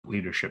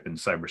leadership in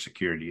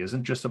cybersecurity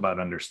isn't just about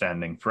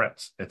understanding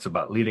threats. It's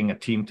about leading a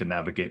team to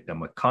navigate them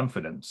with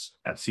confidence.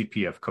 At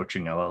CPF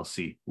Coaching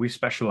LLC, we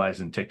specialize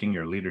in taking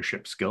your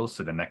leadership skills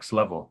to the next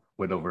level.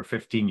 With over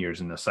 15 years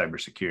in the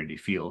cybersecurity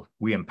field,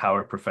 we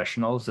empower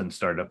professionals and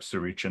startups to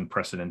reach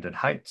unprecedented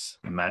heights.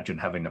 Imagine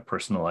having a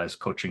personalized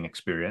coaching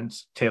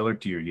experience tailored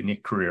to your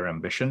unique career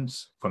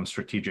ambitions. From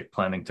strategic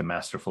planning to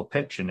masterful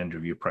pitch and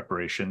interview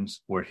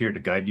preparations, we're here to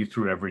guide you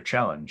through every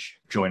challenge.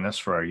 Join us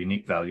for our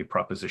unique value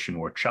proposition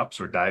workshops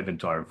or dive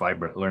into our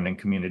vibrant learning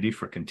community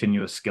for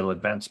continuous skill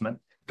advancement.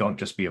 Don't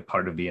just be a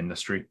part of the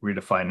industry,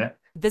 redefine it.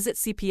 Visit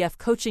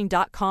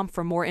cpfcoaching.com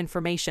for more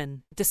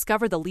information.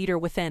 Discover the leader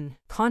within.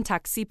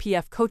 Contact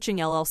CPF Coaching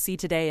LLC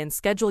today and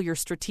schedule your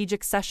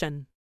strategic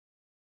session.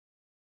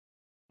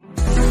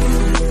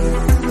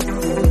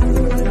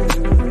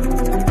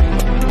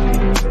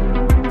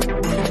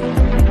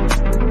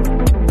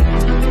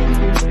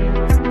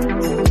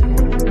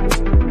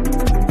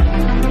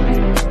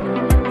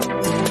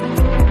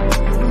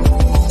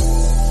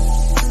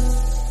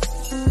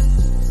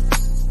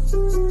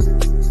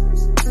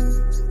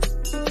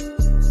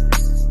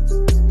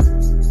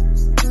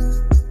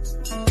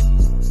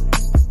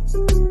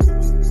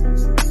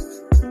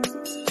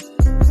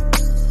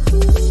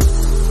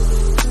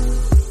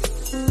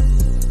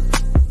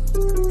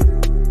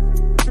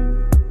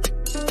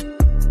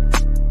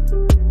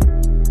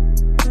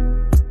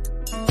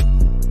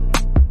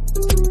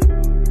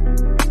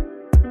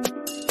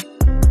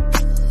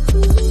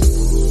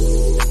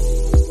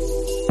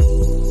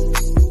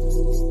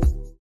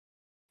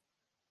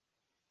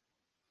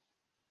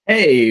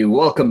 Hey,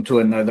 welcome to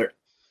another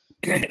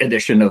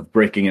edition of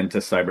Breaking into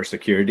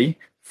Cybersecurity,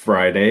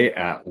 Friday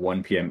at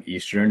 1 p.m.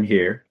 Eastern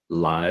here,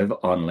 live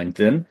on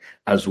LinkedIn,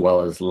 as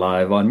well as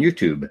live on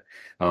YouTube.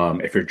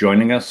 If you're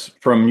joining us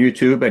from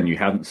YouTube and you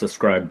haven't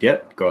subscribed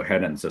yet, go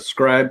ahead and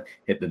subscribe.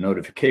 Hit the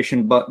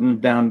notification button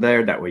down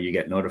there. That way you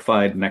get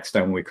notified next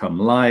time we come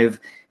live.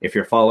 If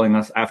you're following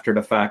us after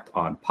the fact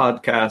on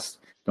podcast,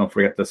 don't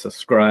forget to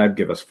subscribe,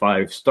 give us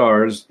 5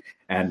 stars,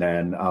 and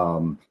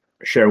then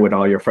share with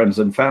all your friends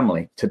and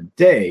family.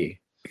 Today,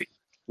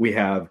 we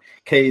have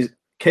Kayze.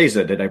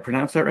 Did I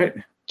pronounce that right?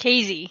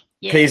 Kayze.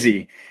 Yeah.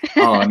 Kayze.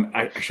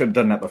 I should have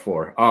done that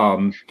before.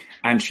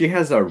 And she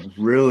has a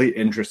really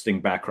interesting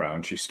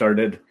background. She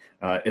started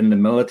in the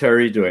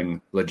military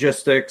doing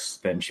logistics.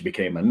 Then she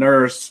became a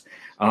nurse.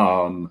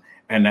 And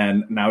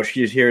then now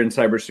she's here in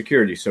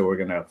cybersecurity. So we're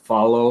going to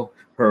follow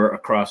her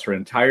across her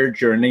entire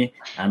journey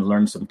and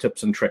learn some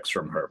tips and tricks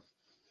from her.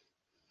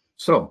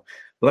 So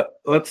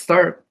let's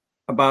start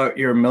about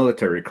your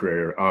military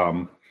career.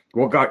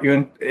 What got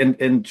you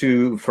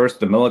into first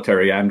the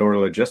military and or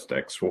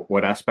logistics?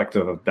 What aspect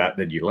of that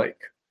did you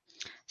like?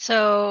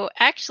 So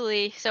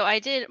I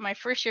did my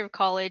first year of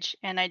college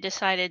and I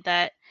decided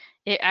that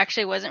it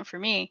actually wasn't for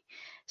me.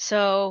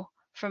 So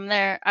from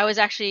there, I was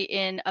actually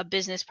in a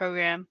business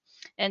program.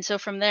 And so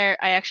from there,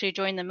 I actually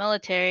joined the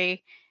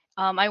military.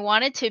 I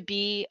wanted to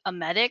be a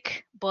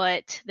medic,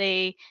 but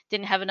they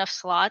didn't have enough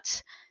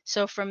slots.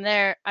 So from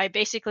there, I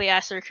basically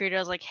asked the recruiter, I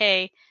was like,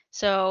 hey,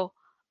 so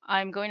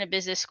I'm going to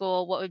business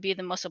school. What would be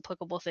the most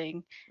applicable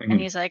thing? Mm-hmm. And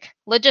he's like,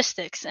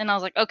 logistics. And I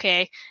was like,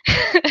 okay.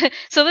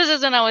 So this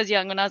is when I was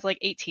young, when I was like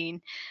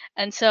 18.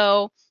 And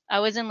so I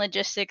was in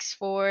logistics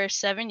for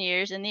 7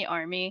 years in the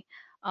Army,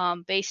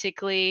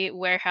 basically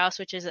warehouse,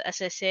 which is a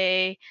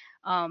SSA.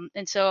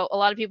 And so a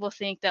lot of people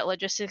think that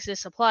logistics is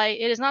supply.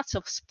 It is not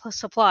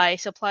supply.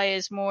 Supply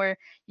is more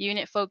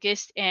unit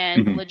focused,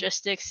 and Mm-hmm.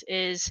 logistics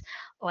is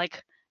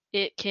like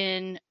it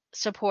can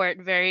support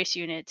various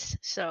units.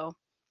 So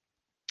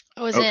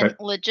I was in Okay.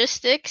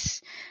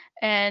 logistics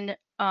and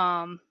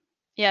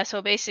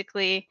so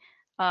basically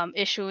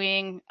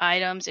issuing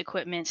items,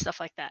 equipment, stuff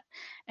like that.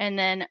 And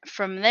then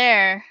from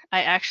there,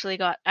 I actually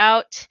got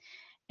out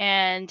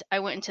and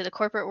I went into the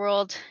corporate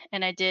world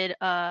and I did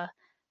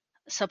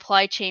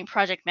supply chain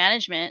project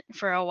management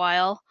for a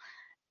while.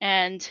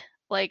 And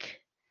like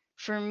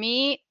for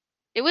me,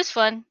 it was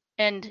fun.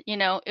 And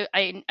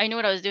I knew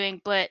what I was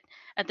doing, but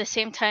at the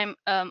same time,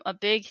 a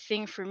big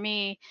thing for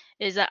me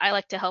is that I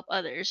like to help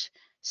others.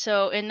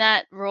 So in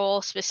that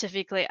role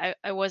specifically,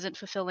 I wasn't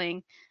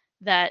fulfilling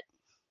that,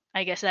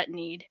 I guess, that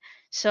need.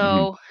 Mm-hmm.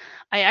 So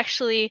I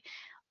actually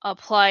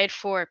applied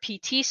for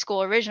PT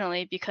school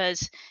originally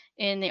because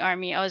in the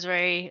Army I was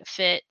very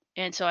fit.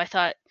 And so I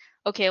thought,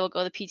 okay, we'll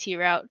go the PT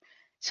route.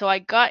 So I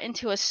got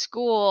into a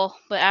school,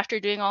 but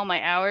after doing all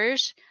my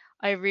hours,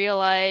 I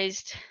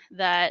realized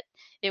that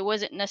it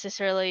wasn't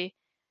necessarily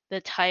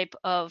the type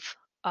of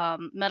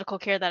medical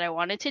care that I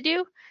wanted to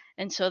do.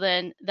 And so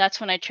then that's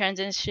when I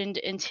transitioned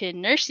into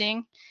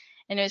nursing.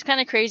 And it was kind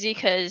of crazy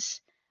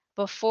because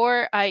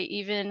before I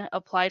even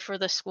applied for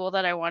the school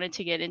that I wanted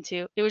to get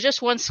into, it was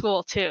just one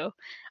school too.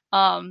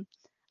 Um,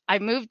 I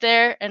moved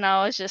there and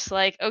I was just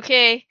like,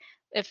 okay,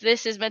 if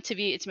this is meant to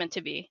be, it's meant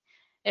to be.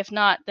 If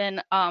not,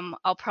 then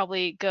I'll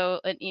probably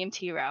go an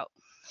EMT route.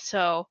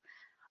 So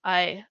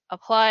I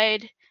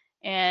applied,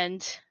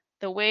 and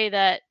the way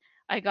that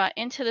I got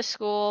into the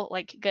school,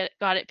 like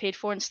got it paid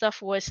for and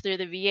stuff, was through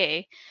the VA.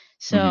 Mm-hmm.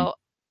 So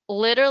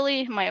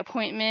literally my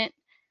appointment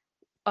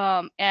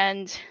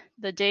and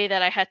the day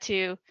that I had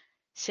to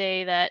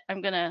say that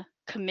I'm gonna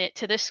commit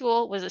to this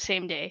school was the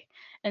same day.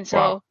 And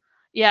Wow. so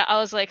yeah, I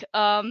was like,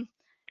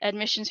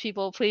 admissions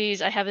people,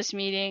 please, I have this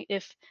meeting.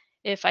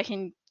 If I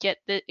can get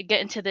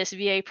into this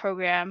VA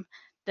program,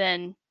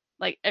 then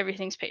like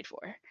everything's paid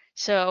for.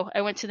 So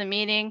I went to the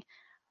meeting.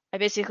 I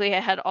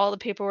had all the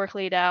paperwork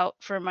laid out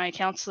for my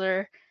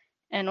counselor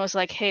and was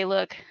like, hey,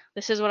 look,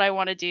 this is what I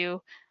want to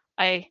do.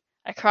 I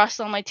crossed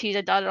all my T's,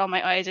 I dotted all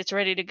my I's, it's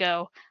ready to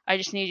go. I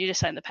just need you to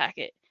sign the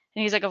packet.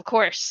 And he's like, of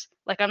course,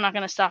 like, I'm not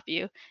going to stop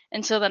you.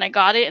 And so then I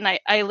got it, and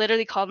I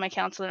literally called my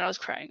counselor, and I was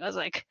crying. I was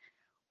like,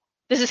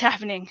 this is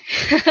happening.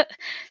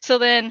 So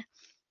then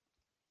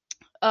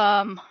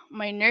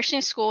my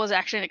nursing school was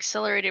actually an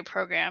accelerated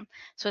program.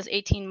 So it was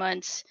 18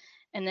 months.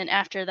 And then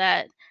after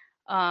that,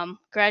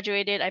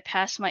 graduated, I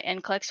passed my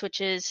NCLEX,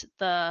 which is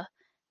the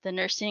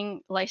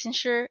nursing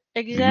licensure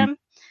Mm-hmm. exam.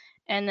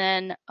 And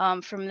then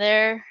from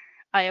there,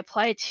 I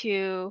applied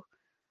to,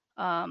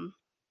 um,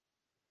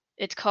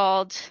 it's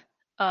called,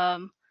 I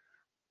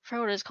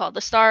forgot what it's called,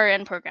 the Star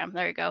RN program.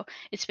 There you go.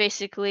 It's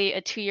basically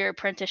a 2-year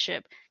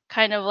apprenticeship,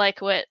 kind of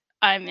like what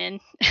I'm in.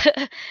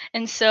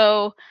 And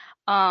so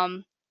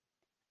um,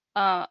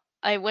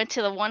 I went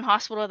to the one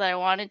hospital that I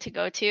wanted to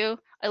go to.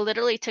 I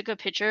literally took a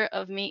picture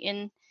of me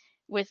in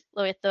with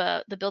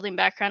the building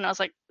background. I was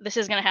like, this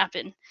is gonna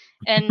happen,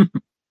 and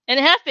it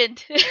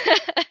happened.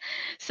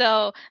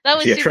 So that I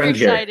was see a super trend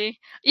here. exciting.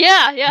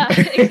 Yeah, yeah,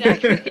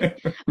 exactly.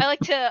 I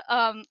like to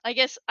I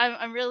guess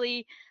I'm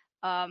really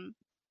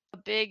a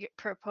big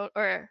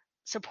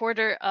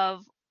supporter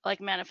of like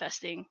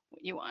manifesting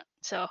what you want.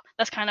 So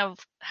that's kind of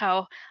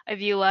how I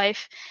view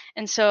life.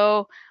 And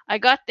so I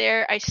got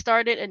there. I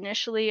started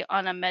initially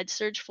on a med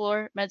surge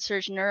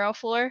neuro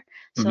floor.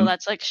 So Mm-hmm.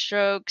 that's like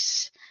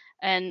strokes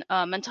and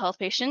mental health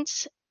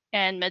patients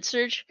and med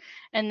surge.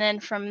 And then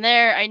from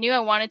there, I knew I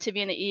wanted to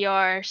be in the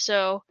ER.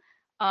 So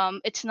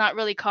it's not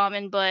really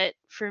common, but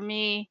for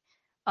me,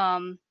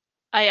 um,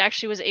 I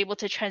actually was able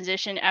to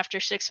transition after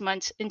 6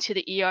 months into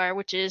the ER,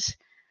 which is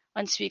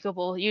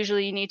unspeakable.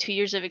 Usually you need 2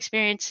 years of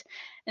experience.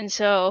 And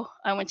so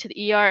I went to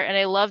the ER and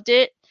I loved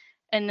it.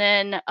 And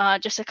then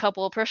just a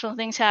couple of personal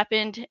things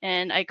happened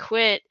and I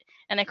quit.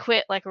 And I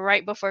quit like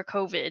right before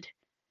COVID.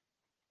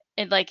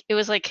 And like it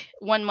was like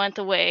 1 month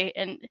away.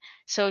 And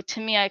so to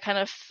me, I kind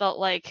of felt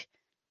like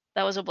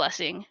that was a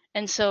blessing.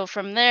 And so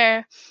from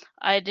there,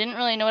 I didn't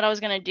really know what I was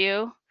going to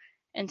do.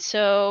 And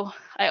so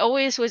I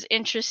always was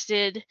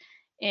interested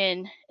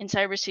in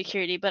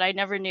cybersecurity, but I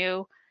never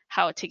knew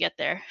how to get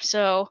there.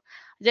 So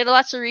I did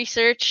lots of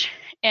research,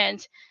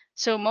 and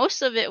so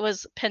most of it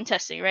was pen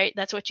testing, right?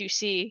 That's what you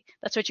see.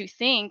 That's what you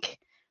think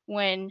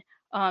when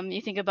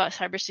you think about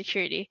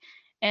cybersecurity.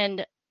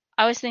 And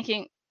I was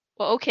thinking,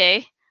 well,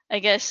 okay, I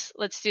guess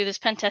let's do this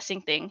pen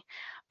testing thing.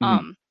 Mm-hmm.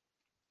 Um,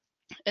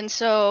 and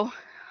so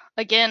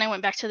again, I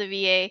went back to the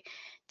VA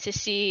to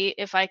see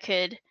if I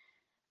could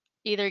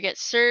either get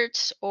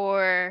certs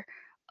or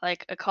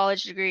like a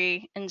college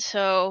degree. And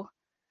so,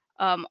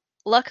 um,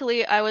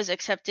 luckily, I was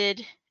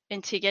accepted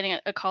into getting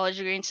a college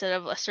degree instead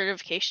of a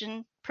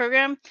certification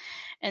program.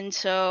 And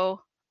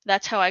so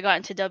that's how I got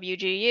into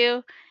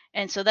WGU.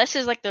 And so this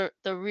is like the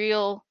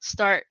real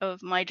start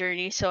of my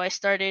journey. So I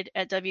started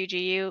at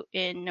WGU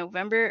in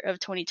November of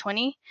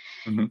 2020.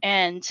 Mm-hmm.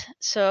 And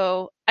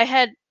so I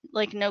had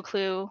like no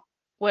clue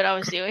what I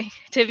was doing,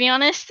 to be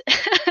honest.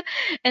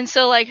 And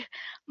so like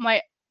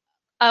my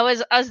I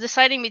was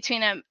deciding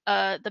between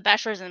the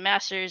bachelor's and the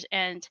master's,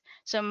 and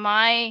so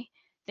my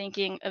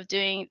thinking of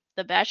doing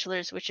the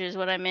bachelor's, which is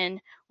what I'm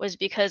in, was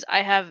because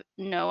I have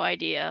no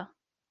idea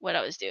what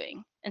I was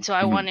doing, and so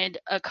I Mm-hmm. wanted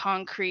a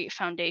concrete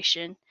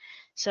foundation.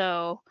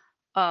 So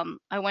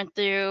I went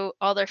through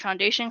all their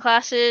foundation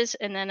classes,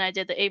 and then I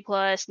did the A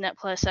plus, Net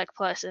plus, Sec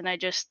plus, and I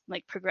just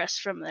like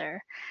progressed from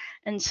there.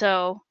 And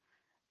so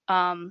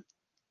um,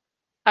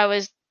 I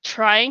was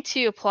trying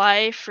to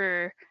apply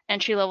for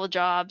entry level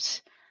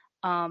jobs,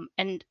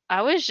 and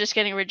I was just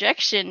getting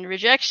rejection,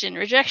 rejection,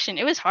 rejection.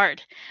 It was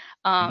hard.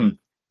 Mm-hmm.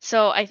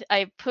 So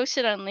I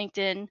posted on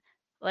LinkedIn,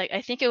 like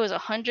I think it was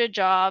 100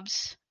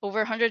 jobs, over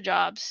 100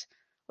 jobs,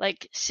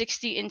 like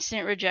 60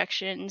 instant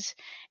rejections,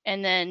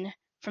 and then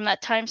from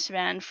that time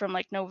span, from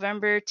like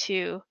November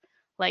to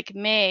like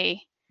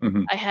May,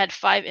 Mm-hmm. I had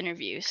 5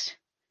 interviews,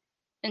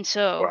 and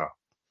so Wow.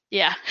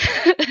 yeah,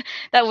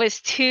 that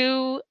was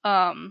two.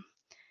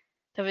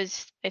 That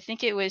was, I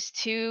think it was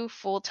two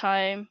full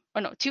time,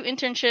 or no, two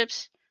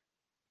internships,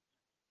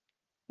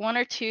 one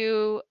or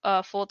two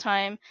full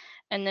time,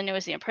 and then it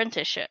was the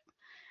apprenticeship.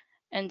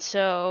 And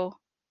so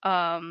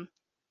um,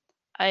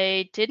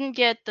 I didn't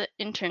get the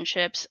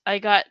internships. I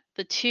got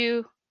the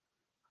two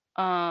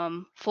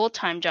full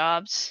time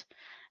jobs,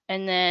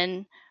 and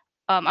then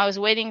I was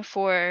waiting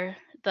for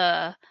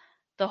the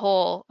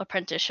whole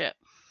apprenticeship.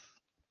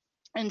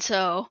 And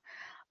so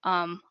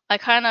I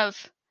kind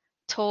of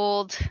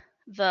told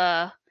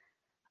the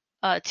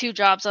two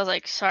jobs. I was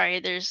like, sorry,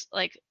 there's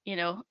like,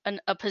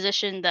 a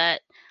position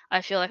that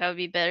I feel like I would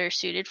be better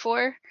suited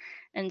for.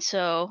 And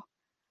so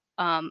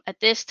At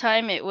this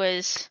time, it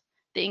was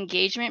the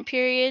engagement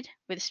period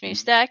with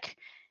SmoothStack,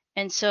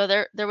 and so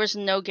there was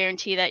no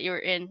guarantee that you were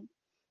in.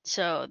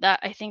 So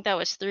that I think that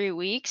was 3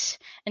 weeks,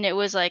 and it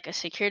was like a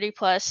Security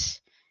Plus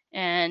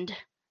and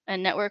a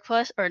Network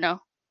Plus, or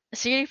no, a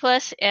Security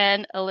Plus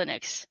and a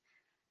Linux,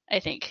 I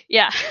think.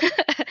 Yeah.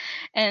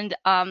 And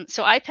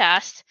so I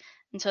passed,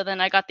 and so then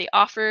I got the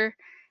offer,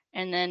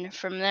 and then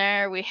from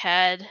there we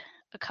had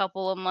a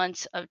couple of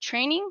months of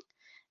training,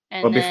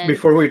 Well, and then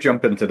before we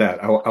jump into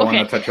that, I want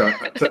okay.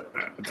 to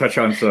touch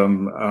on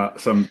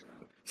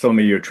some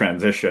of your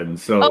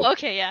transitions. Oh, So,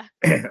 okay, yeah.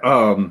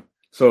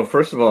 so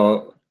first of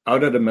all,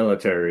 out of the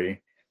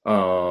military,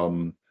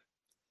 um,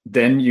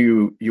 then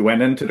you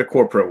went into the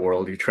corporate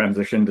world. You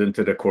transitioned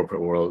into the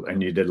corporate world,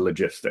 and you did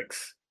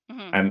logistics.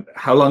 Hmm. And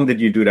how long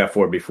did you do that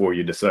for before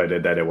you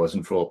decided that it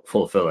wasn't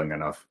fulfilling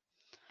enough?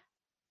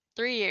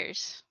 3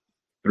 years.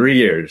 3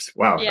 years.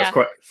 Wow, that's Yeah.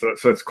 quite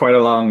so it's quite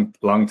a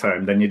long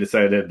time. Then you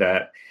decided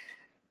that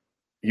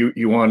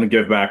you want to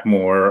give back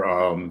more.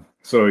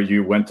 So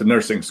you went to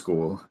nursing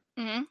school,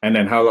 Hmm. and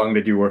then how long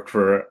did you work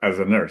for as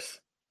a nurse?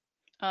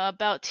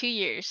 About 2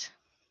 years.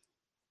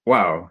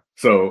 Wow.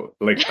 So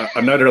like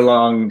another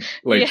long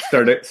like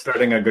Yeah.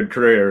 starting a good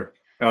career.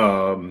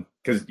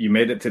 Because you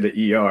made it to the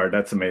ER.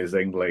 That's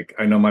amazing. Like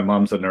I know my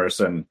mom's a nurse,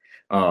 and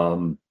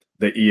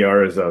the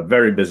ER is a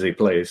very busy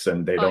place,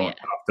 and they Oh, yeah. don't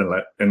often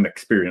let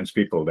inexperienced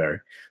people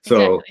there.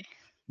 So Exactly.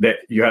 that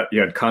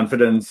you had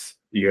confidence,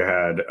 you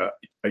had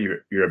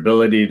your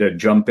ability to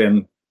jump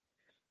in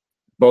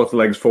both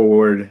legs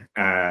forward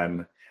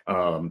and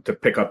to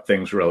pick up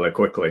things really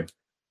quickly.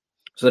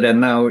 So then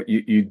now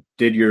you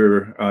did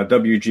your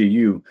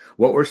WGU.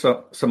 What were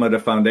some of the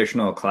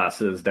foundational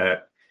classes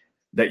that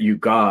you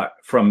got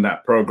from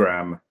that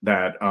program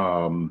that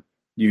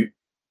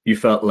you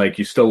felt like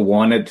you still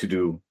wanted to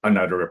do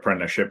another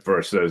apprenticeship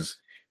versus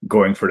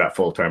going for that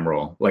full-time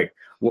role? Like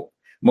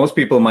most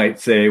people might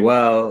say,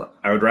 well,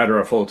 I would rather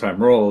a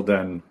full-time role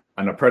than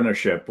an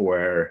apprenticeship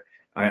where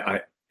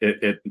I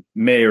it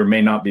may or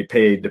may not be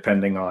paid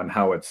depending on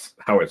how it's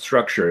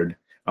structured.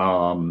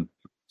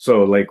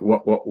 So like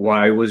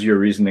why was your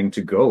reasoning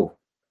to go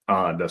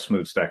the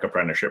smooth stack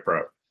apprenticeship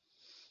route?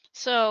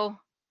 So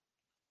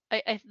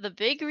the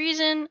big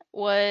reason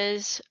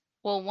was,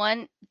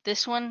 well,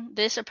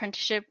 this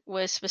apprenticeship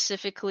was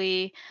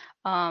specifically,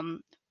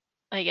 um,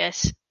 I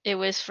guess it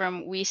was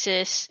from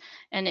WESIS,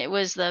 and it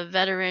was the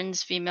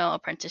Veterans Female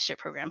Apprenticeship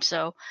Program.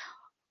 So,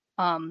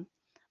 um,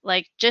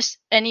 like just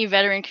any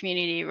veteran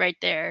community right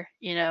there,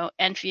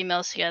 and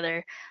females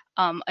together.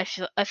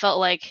 I felt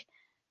like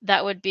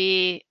that would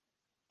be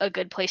a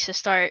good place to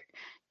start,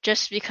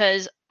 just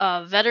because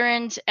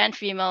veterans and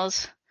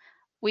females,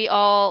 we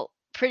all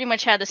pretty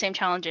much had the same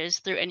challenges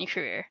through any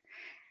career.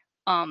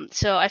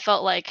 So I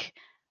felt like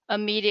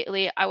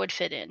immediately I would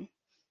fit in,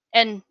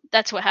 and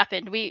that's what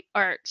happened. We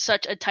are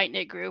such a tight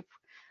knit group.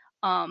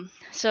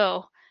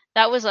 So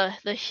that was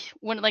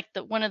one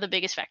of the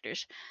biggest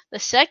factors. The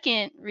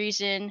second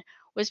reason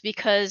was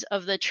because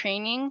of the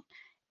training,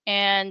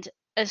 and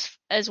as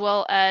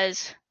well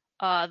as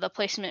the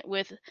placement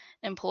with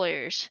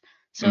employers.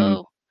 Mm-hmm.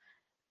 So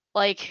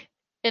like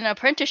in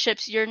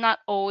apprenticeships, you're not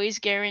always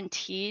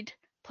guaranteed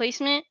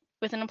placement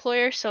with an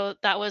employer. So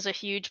that was a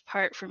huge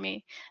part for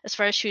me as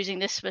far as choosing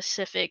this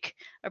specific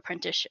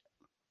apprenticeship.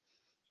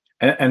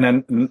 And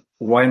then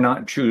why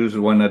not choose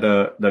one of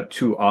the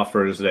two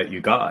offers that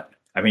you got?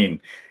 I mean,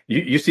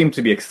 you seem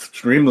to be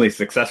extremely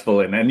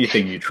successful in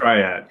anything you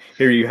try at.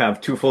 Here you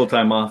have two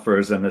full-time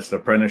offers and this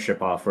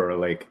apprenticeship offer.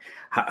 Like,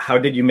 how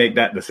did you make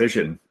that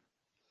decision?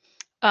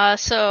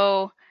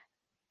 So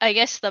I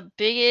guess the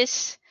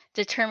biggest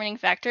determining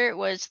factor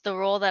was the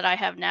role that I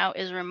have now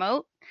is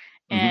remote,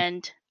 Hmm.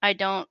 and I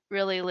don't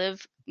really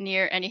live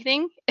near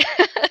anything.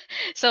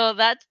 So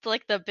that's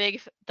like the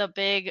big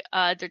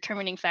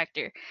determining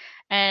factor.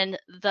 And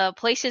the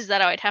places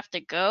that I would have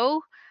to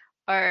go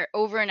are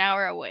over an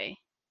hour away.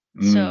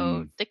 So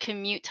Mm-hmm. the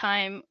commute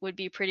time would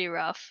be pretty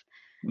rough.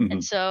 Hmm.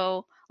 And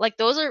so like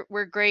those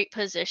were great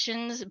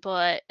positions,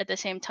 but at the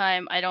same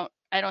time I don't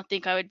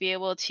think I would be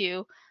able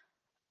to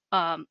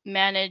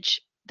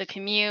manage the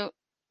commute,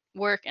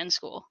 work, and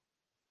school.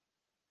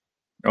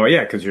 Oh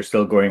yeah, because you're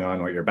still going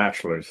on with your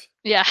bachelor's.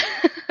 Yeah.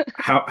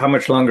 How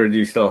much longer do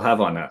you still have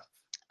on that?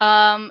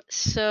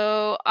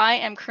 So I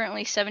am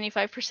currently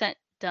 75%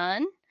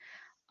 done.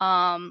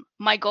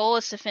 My goal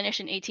is to finish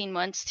in 18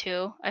 months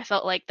too. I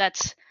felt like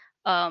that's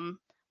um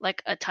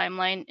like a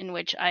timeline in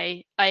which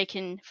I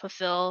can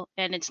fulfill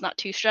and it's not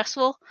too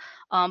stressful.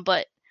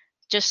 But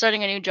just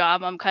starting a new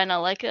job, I'm kind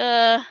of like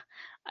I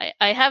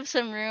have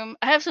some room.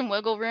 I have some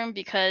wiggle room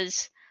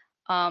because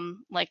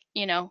like,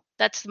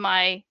 that's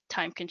my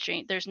time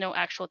constraint. There's no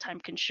actual time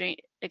constraint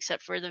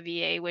except for the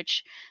VA,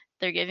 which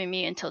they're giving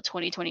me until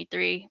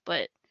 2023,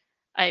 but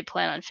I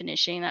plan on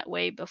finishing that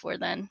way before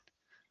then.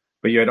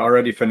 But you had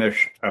already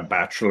finished a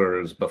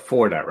bachelor's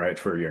before that, right,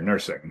 for your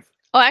nursing?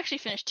 Oh, I actually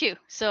finished two.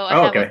 So I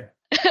Oh, have a okay.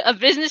 a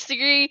business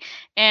degree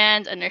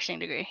and a nursing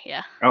degree.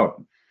 Yeah.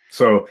 Oh.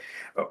 So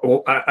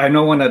I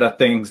know one of the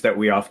things that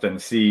we often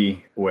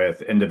see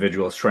with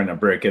individuals trying to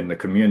break in the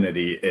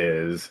community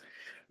is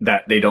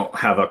that they don't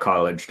have a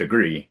college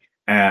degree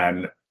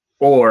and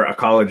or a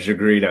college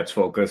degree that's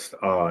focused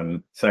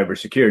on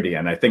cybersecurity.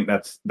 And I think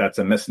that's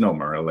a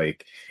misnomer.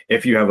 Like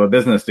if you have a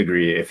business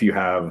degree, if you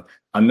have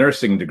a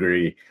nursing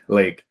degree,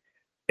 like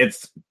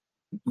it's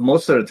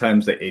most of the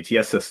times the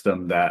ATS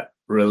system that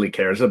really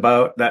cares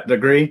about that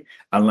degree,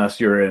 unless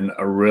you're in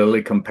a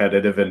really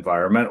competitive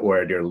environment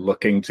where you're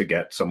looking to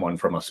get someone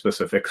from a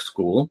specific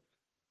school.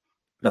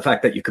 The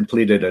fact that you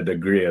completed a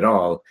degree at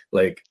all,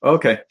 like,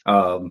 okay,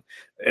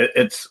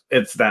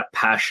 it's that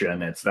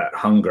passion, it's that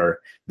hunger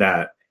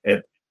that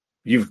it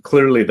you've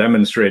clearly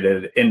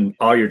demonstrated in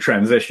all your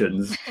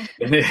transitions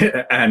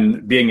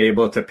and being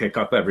able to pick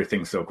up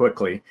everything so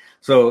quickly.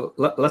 So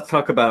let's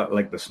talk about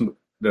like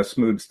the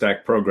smooth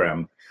stack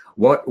program.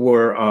 What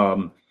were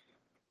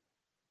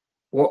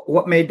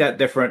what made that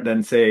different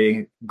than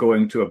say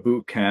going to a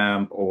boot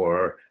camp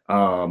or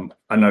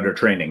another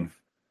training?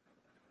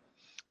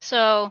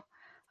 So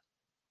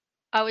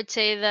I would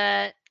say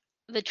that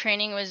the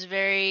training was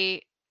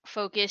very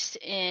focused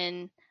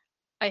in,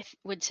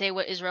 would say,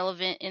 what is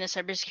relevant in the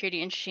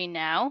cybersecurity industry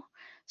now.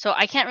 So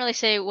I can't really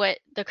say what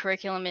the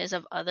curriculum is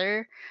of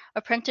other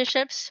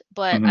apprenticeships,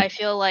 but Mm-hmm. I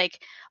feel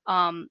like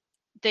um,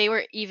 they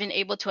were even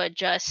able to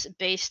adjust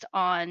based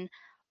on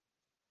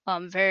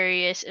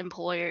various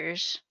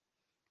employers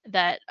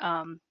that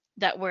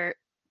were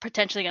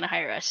potentially going to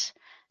hire us.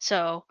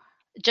 So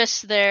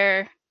just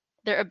their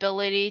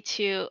ability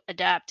to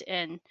adapt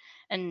and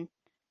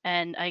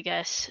and I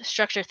guess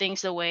structure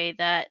things the way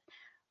that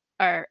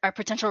our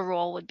potential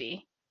role would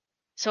be.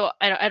 So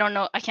I don't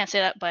know, I can't say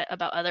that but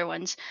about other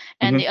ones.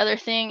 And Mm-hmm. the other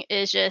thing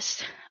is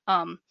just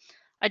um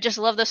I just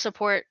love the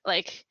support.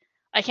 Like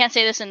I can't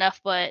say this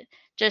enough, but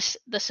just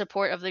the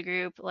support of the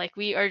group. Like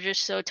we are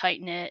just so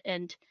tight knit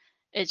and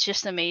it's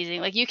just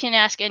amazing. Like you can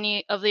ask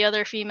any of the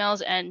other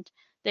females and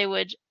they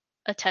would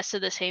attest to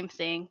the same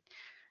thing.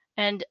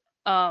 And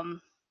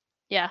um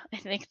yeah, I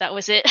think that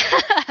was it.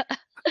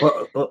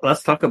 Well,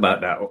 let's talk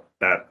about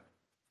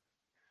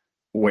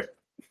what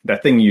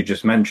that thing you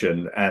just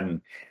mentioned,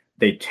 and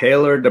they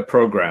tailored the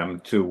program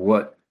to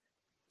what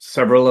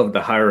several of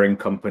the hiring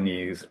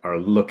companies are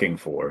looking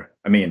for.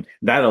 I mean,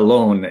 that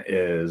alone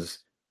is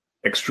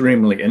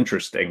extremely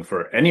interesting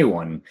for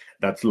anyone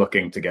that's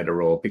looking to get a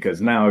role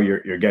because now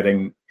you're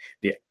getting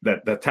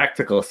the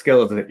tactical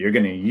skills that you're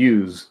going to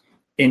use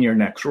in your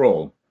next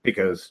role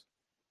because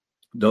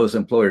those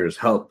employers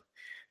help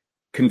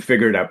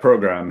configure that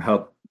program,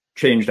 help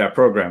change that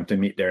program to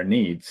meet their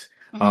needs.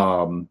 Mhm.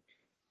 Um,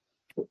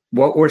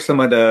 what were some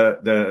of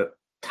the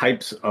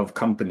types of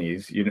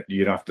companies, you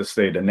don't have to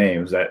say the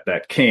names,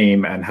 that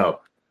came and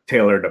helped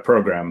tailor the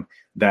program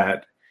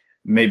that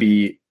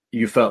maybe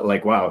you felt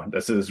like, wow,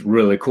 this is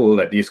really cool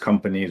that these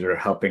companies are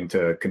helping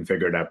to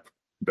configure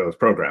those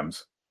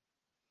programs?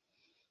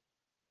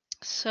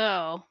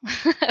 So,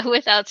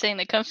 without saying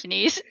the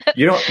companies,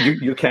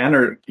 You can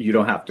or you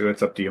don't have to.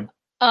 It's up to you.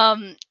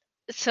 um,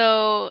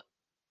 so,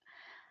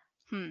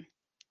 hmm.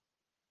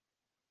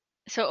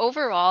 So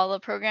overall, the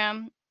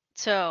program,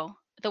 so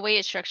the way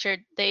it's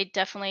structured, they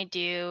definitely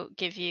do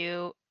give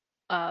you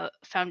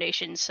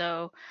foundation.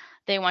 So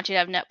they want you to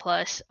have Net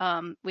Plus.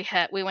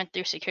 We went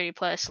through Security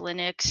Plus,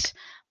 Linux,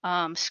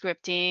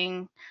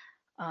 scripting,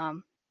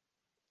 um,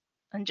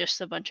 and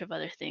just a bunch of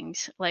other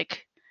things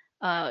like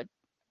uh,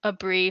 a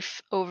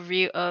brief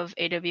overview of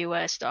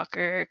AWS,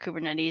 Docker,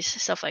 Kubernetes,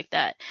 stuff like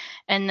that.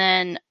 And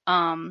then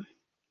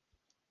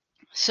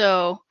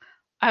so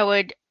I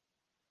would,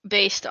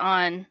 based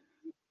on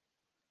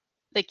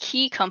the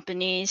key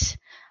companies,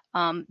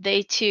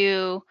 they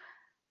too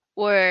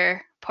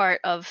were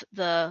part of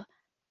the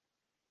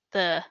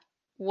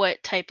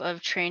what type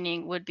of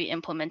training would be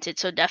implemented.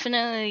 So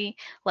definitely,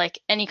 like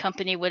any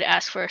company would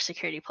ask for a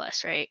security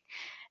plus, right?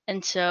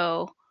 And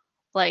so,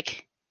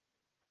 like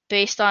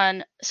based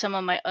on some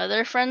of my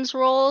other friends'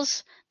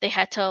 roles, they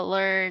had to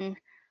learn,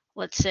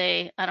 let's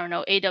say, I don't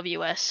know,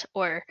 AWS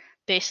or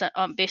based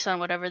on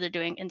whatever they're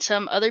doing. And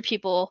some other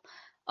people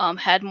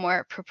had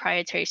more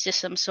proprietary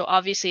systems, so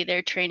obviously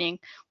their training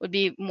would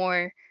be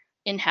more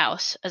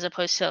in-house as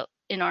opposed to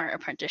in our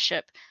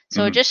apprenticeship.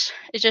 So Mhm.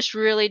 it just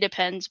really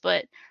depends,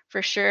 but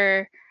for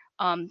sure.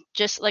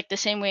 Just like the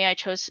same way I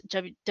chose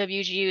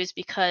WGU is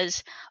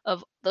because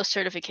of those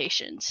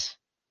certifications.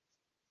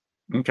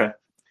 Okay.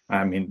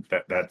 I mean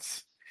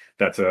that's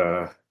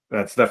a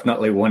that's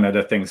definitely one of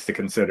the things to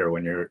consider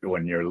when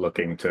you're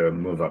looking to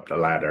move up the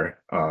ladder.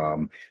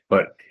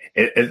 But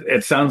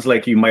it sounds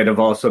like you might have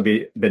also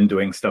been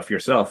doing stuff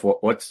yourself.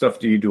 What stuff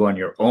do you do on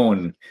your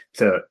own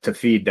to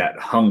feed that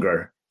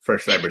hunger for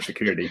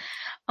cybersecurity?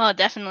 Oh,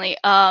 definitely.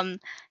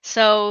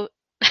 So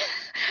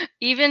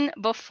even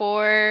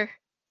before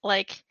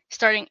like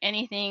starting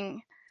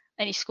anything,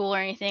 any school or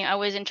anything, I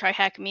was in Try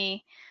Hack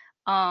Me.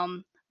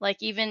 Like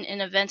even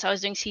in events, I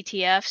was doing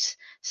CTFs.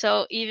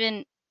 So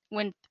even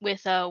when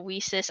with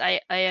WESIS,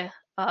 I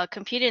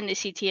competed in the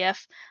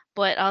CTF,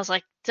 but I was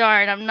like,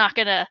 darn, I'm not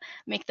gonna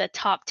make the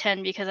top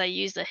 10 because I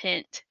used a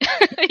hint.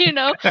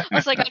 I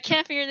was like, I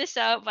can't figure this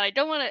out, but I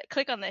don't want to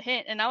click on the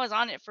hint. And I was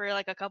on it for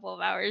like a couple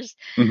of hours.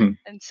 Mhm.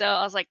 And so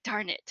I was like,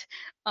 darn it.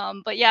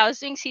 But yeah, I was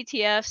doing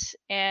CTFs,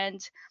 and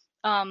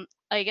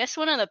I guess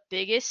one of the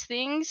biggest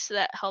things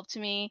that helped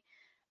me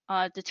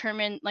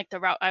determine like the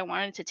route I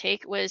wanted to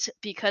take was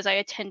because I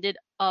attended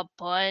a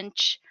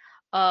bunch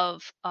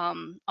of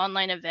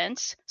online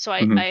events. So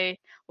Mhm. I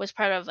was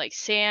part of like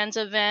SANS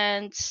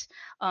events,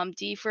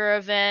 DFER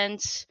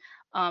events,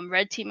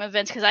 Red Team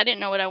events, because I didn't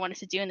know what I wanted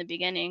to do in the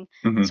beginning.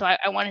 And Mhm. so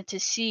I wanted to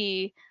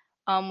see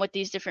what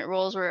these different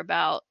roles were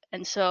about.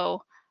 And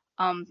so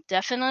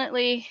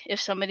definitely, if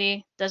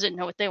somebody doesn't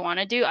know what they want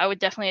to do, I would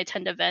definitely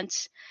attend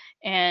events,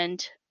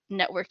 and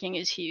networking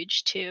is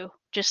huge too.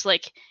 Just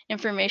like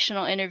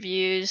informational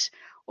interviews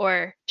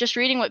or just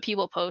reading what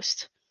people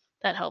post.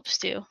 That helps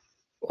too.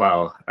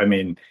 Wow. I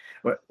mean,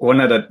 one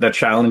of the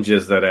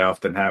challenges that I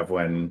often have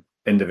when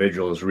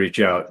individuals reach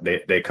out,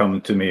 they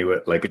come to me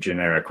with like a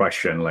generic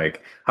question,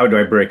 like, how do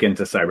I break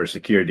into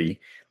cybersecurity?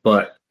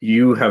 But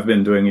you have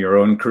been doing your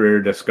own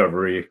career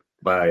discovery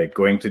by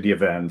going to the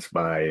events,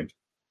 by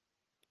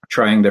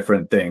trying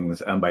different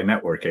things, and by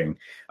networking.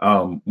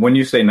 When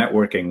you say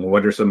networking,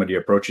 what are some of the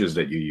approaches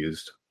that you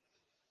used?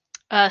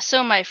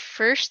 So my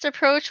first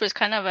approach was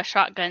kind of a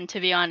shotgun, to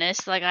be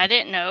honest. Like I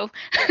didn't know,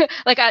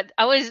 like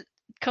I was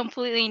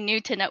completely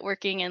new to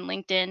networking and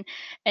LinkedIn,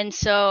 and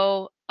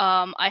so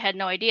I had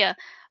no idea.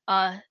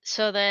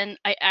 So then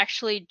I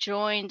actually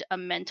joined a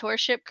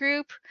mentorship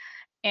group,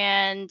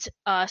 and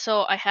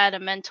so I had a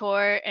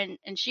mentor, and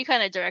she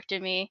kind of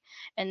directed me,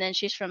 and then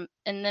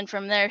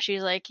from there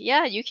she's like,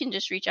 yeah, you can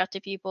just reach out to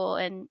people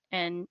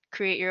and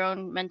create your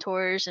own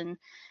mentors,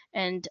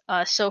 and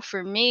so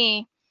for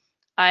me,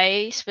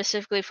 I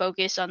specifically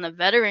focus on the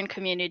veteran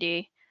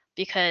community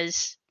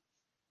because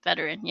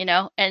veteran,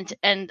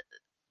 and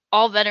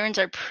all veterans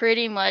are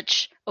pretty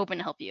much open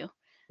to help you.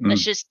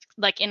 That's Mm. just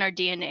like in our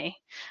DNA.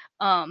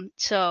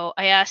 So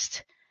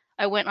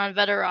I went on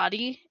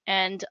Veterati,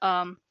 and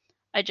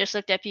I just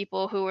looked at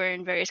people who were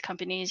in various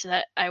companies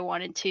that I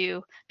wanted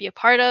to be a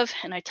part of,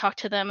 and I talked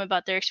to them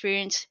about their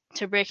experience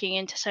to breaking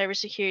into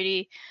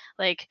cybersecurity,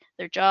 like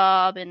their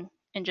job, and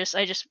just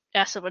I just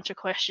asked a bunch of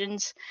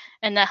questions,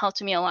 and that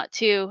helped me a lot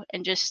too,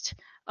 and just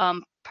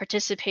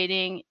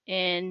participating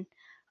in.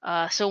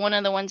 So one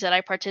of the ones that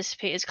I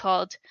participate is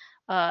called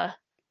uh,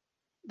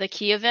 the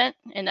Key event,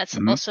 and that's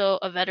Mhm. also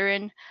a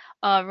veteran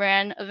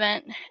ran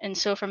event. And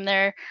so from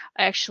there,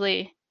 I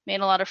actually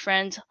made a lot of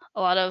friends,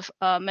 a lot of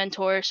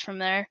mentors from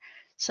there.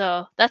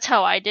 So that's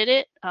how I did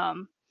it.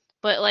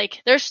 But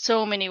like, there's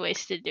so many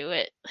ways to do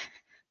it.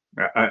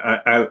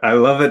 I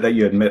love it that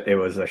you admit it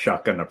was a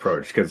shotgun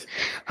approach because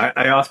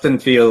I often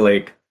feel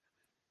like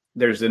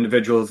there's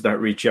individuals that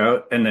reach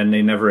out and then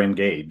they never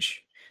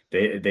engage.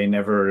 They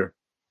never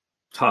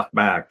talk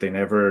back. They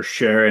never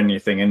share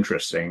anything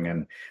interesting.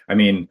 And I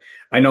mean,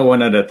 I know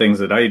one of the things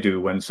that I do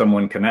when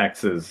someone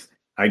connects is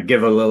I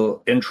give a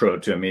little intro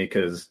to me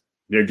because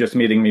they're just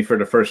meeting me for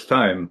the first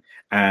time.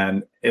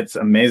 And it's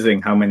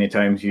amazing how many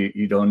times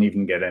you don't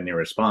even get any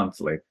response.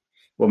 Like,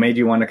 what made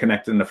you want to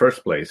connect in the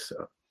first place?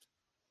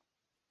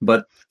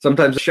 But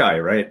sometimes shy,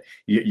 right?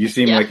 You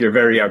seem Yeah. like you're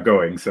very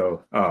outgoing.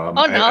 So Oh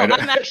no,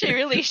 I'm actually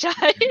really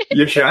shy.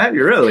 you're shy?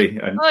 You're really?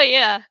 Oh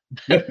yeah.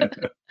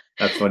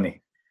 That's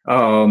funny.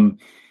 Um,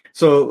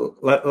 so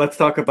let's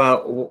talk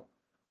about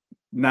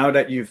now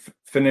that you've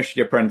finished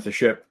the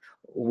apprenticeship,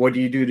 what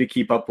do you do to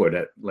keep up with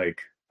it?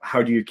 Like,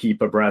 how do you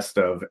keep abreast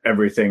of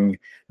everything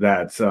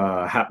that's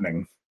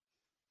happening?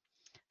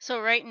 So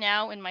right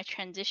now in my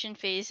transition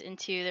phase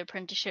into the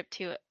apprenticeship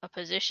to a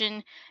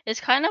position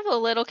is kind of a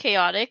little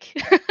chaotic,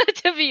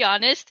 to be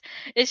honest.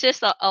 It's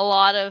just a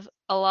lot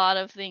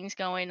of things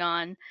going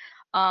on.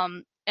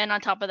 And on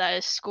top of that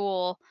is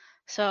school.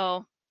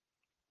 So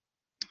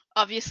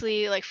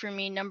obviously, like for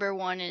me, number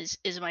one is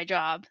my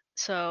job.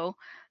 So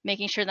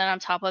making sure that I'm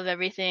top of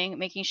everything,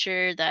 making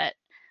sure that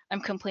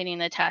I'm completing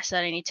the tasks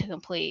that I need to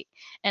complete.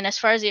 And as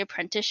far as the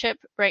apprenticeship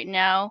right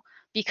now,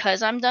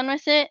 because I'm done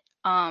with it,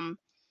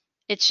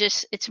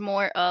 it's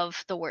more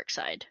of the work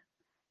side.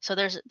 So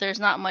there's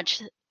not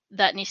much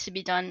that needs to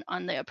be done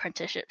on the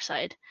apprenticeship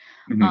side.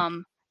 Mhm.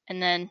 Um,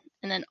 and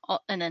then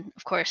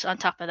of course on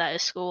top of that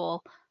is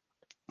school.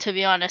 To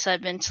be honest,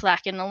 I've been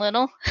slacking a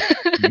little,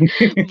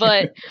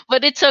 but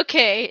but it's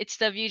okay. It's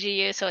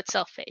WGU, so it's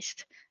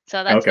self-paced.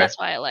 So that's Okay. that's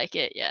why I like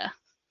it. Yeah.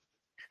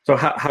 So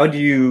how do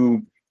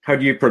you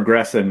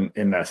progress in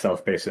that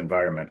self-paced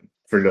environment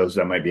for those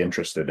that might be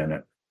interested in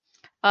it?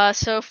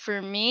 So for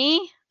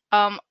me,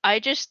 I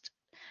just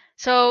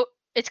so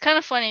it's kind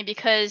of funny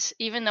because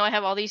even though I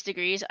have all these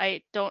degrees,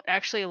 I don't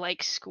actually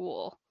like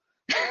school.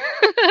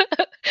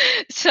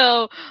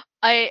 So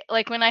I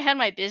like when I had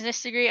my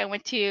business degree, I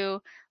went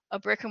to a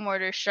brick and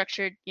mortar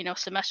structured,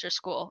 semester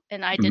school,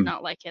 and I did Mhm.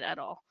 not like it at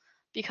all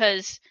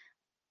because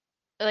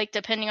like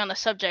depending on the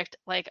subject,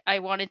 like I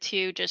wanted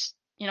to just,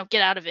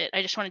 get out of it.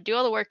 I just want to do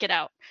all the work, get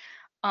out.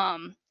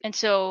 And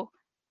so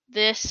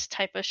this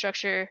type of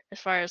structure, as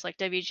far as like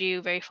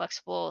WGU, very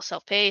flexible,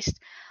 self-paced,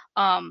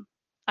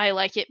 I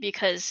like it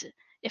because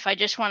if I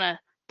just want to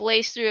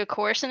blaze through a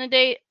course in a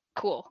day,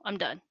 cool, I'm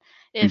done.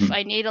 If Mhm.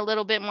 I need a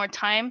little bit more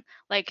time,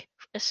 like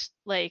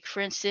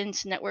for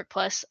instance, Network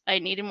Plus, I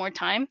needed more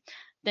time,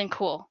 then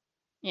cool,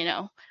 you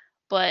know.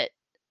 But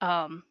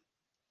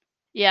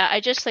yeah, I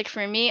just like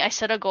for me, I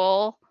set a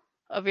goal,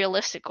 a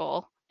realistic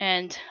goal,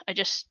 and I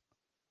just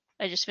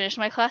finished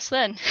my class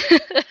then.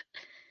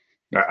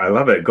 I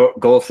love it.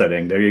 Goal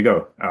setting. There you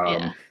go.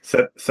 Yeah.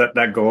 Set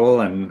that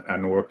goal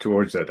and work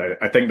towards it.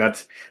 I think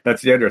that's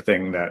the other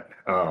thing that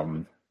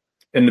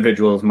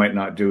individuals might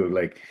not do.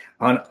 Like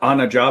on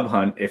a job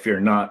hunt, if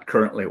you're not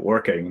currently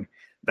working,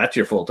 that's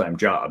your full-time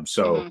job.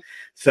 So Hmm.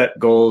 set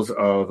goals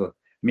of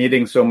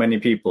meeting so many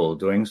people,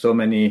 doing so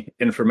many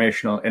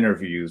informational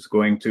interviews,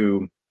 going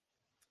to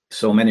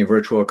so many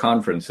virtual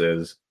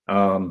conferences.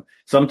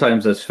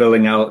 Sometimes it's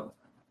filling out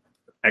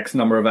X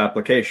number of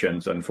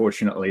applications.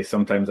 Unfortunately,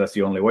 sometimes that's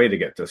the only way to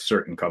get to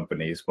certain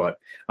companies. But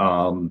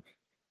um,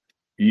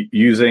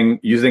 using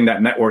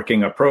that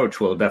networking approach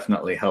will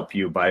definitely help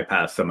you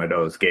bypass some of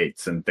those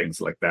gates and things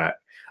like that.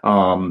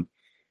 Um,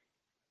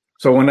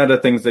 so one of the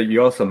things that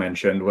you also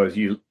mentioned was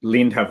you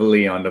leaned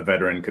heavily on the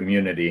veteran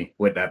community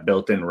with that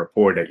built-in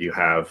rapport that you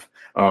have.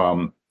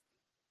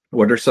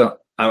 What are some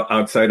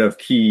outside of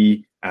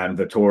Key and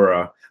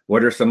Vitora?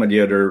 What are some of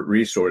the other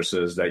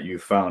resources that you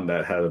found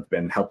that have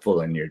been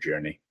helpful in your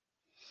journey?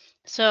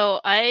 So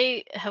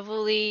I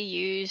heavily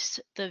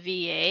used the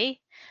VA.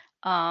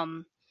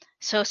 Um,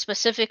 so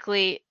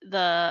specifically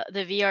the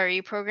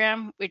VRE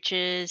program, which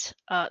is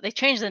they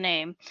changed the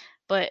name,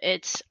 but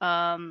it's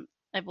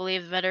I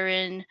believe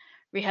Veteran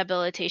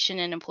Rehabilitation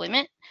and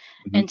Employment.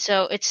 Mhm. And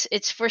so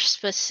it's for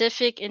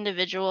specific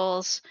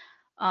individuals.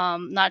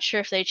 Not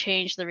sure if they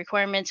changed the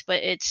requirements,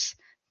 but it's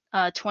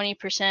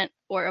 20%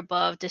 or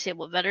above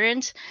disabled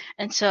veterans.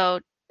 And so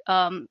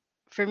um,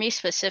 for me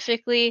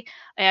specifically,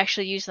 I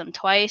actually use them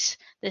twice.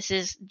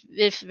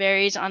 It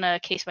varies on a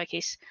case by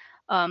case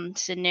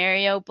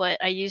scenario,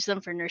 but I use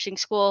them for nursing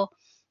school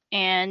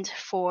and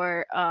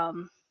for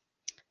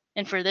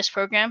this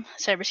program,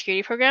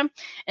 cybersecurity program.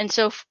 And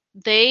so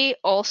they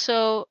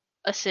also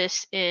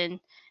assist in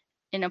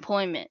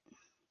employment.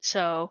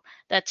 So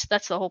that's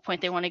the whole point.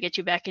 They want to get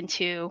you back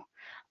into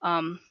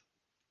um,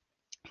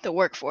 the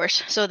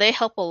workforce. So they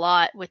help a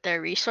lot with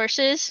their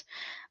resources.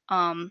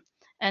 Um,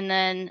 and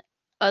then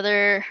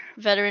other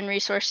veteran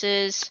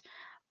resources,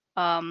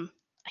 I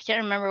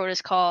can't remember what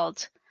it's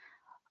called,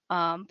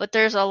 but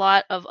there's a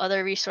lot of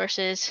other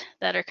resources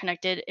that are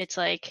connected. It's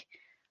like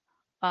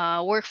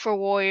Work for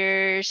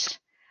Warriors.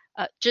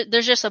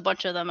 There's just a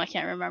bunch of them. I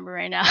can't remember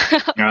right now.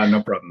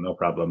 No problem, no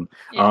problem.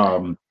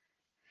 Yeah,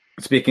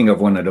 Speaking of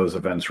one of those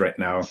events right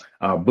now,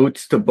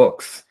 Boots to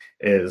Books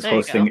is there you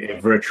go. hosting a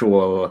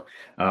virtual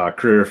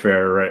career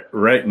fair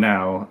right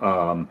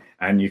now,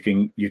 and you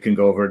can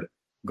go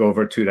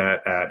over to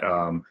that at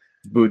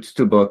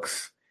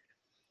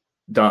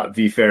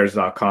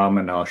bootstobooks.vfairs.com,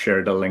 and I'll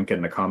share the link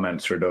in the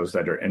comments for those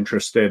that are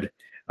interested.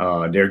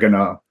 They're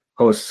gonna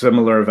host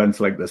similar events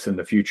like this in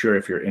the future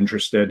if you're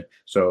interested,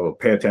 so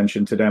pay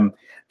attention to them.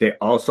 They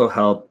also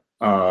help.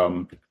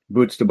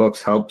 Boots to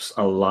Books helps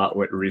a lot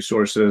with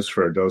resources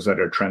for those that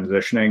are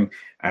transitioning,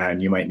 and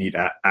you might need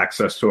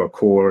access to a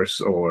course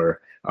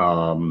or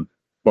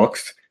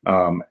books,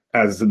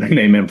 as the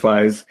name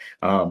implies.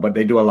 But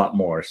they do a lot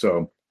more,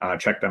 so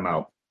check them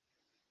out.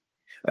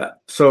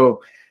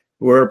 So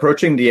we're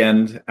approaching the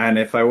end, and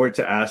if I were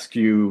to ask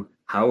you,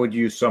 how would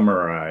you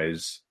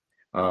summarize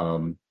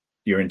um,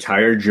 your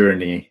entire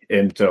journey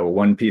into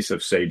one piece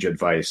of sage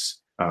advice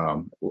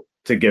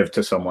to give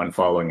to someone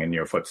following in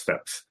your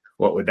footsteps?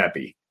 What would that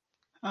be?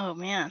 Oh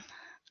man,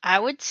 I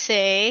would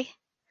say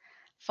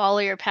follow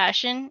your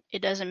passion.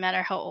 It doesn't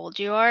matter how old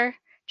you are,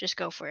 just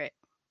go for it.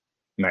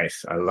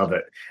 Nice. I love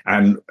it.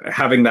 And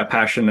having that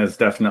passion is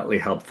definitely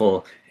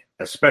helpful,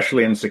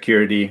 especially in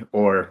security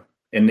or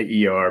in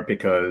the ER,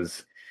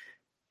 because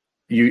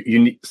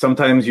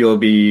sometimes you'll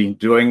be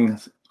doing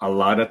a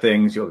lot of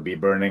things. You'll be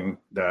burning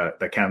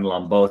the candle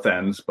on both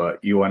ends,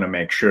 but you want to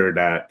make sure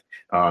that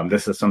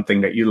this is something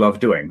that you love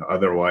doing.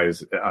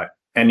 Otherwise,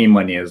 any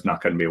money is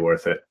not going to be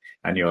worth it,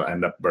 and you'll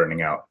end up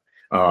burning out.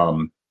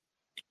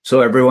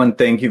 So everyone,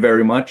 thank you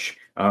very much.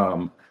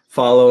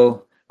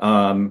 Follow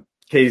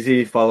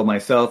Kayze, follow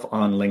myself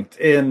on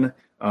LinkedIn.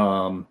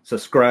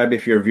 Subscribe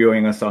if you're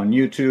viewing us on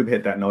YouTube,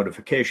 hit that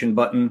notification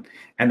button,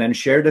 and then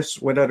share this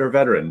with other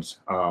veterans,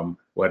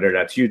 whether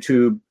that's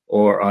YouTube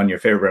or on your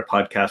favorite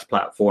podcast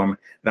platform.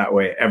 That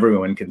way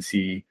everyone can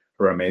see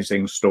her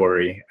amazing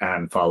story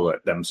and follow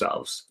it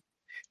themselves.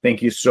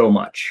 Thank you so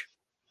much.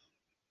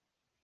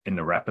 In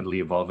the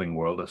rapidly evolving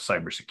world of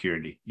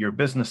cybersecurity, your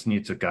business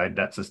needs a guide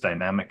that's as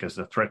dynamic as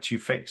the threats you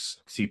face.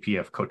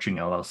 CPF Coaching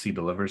LLC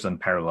delivers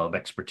unparalleled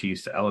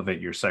expertise to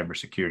elevate your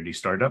cybersecurity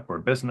startup or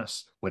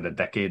business. With a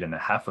decade and a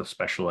half of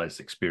specialized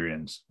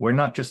experience, we're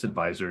not just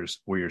advisors,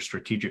 we're your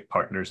strategic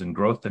partners in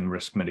growth and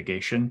risk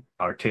mitigation.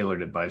 Our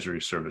tailored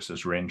advisory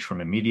services range from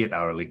immediate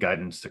hourly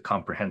guidance to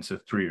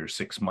comprehensive 3 or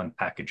 6 month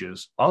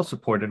packages, all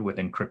supported with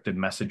encrypted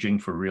messaging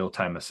for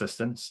real-time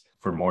assistance.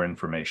 For more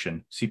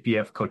information,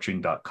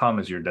 cpfcoaching.com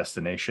is your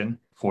destination.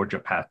 Forge a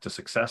path to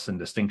success and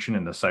distinction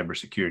in the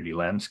cybersecurity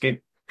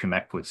landscape.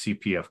 Connect with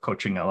CPF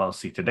Coaching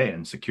LLC today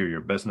and secure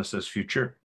your business's future.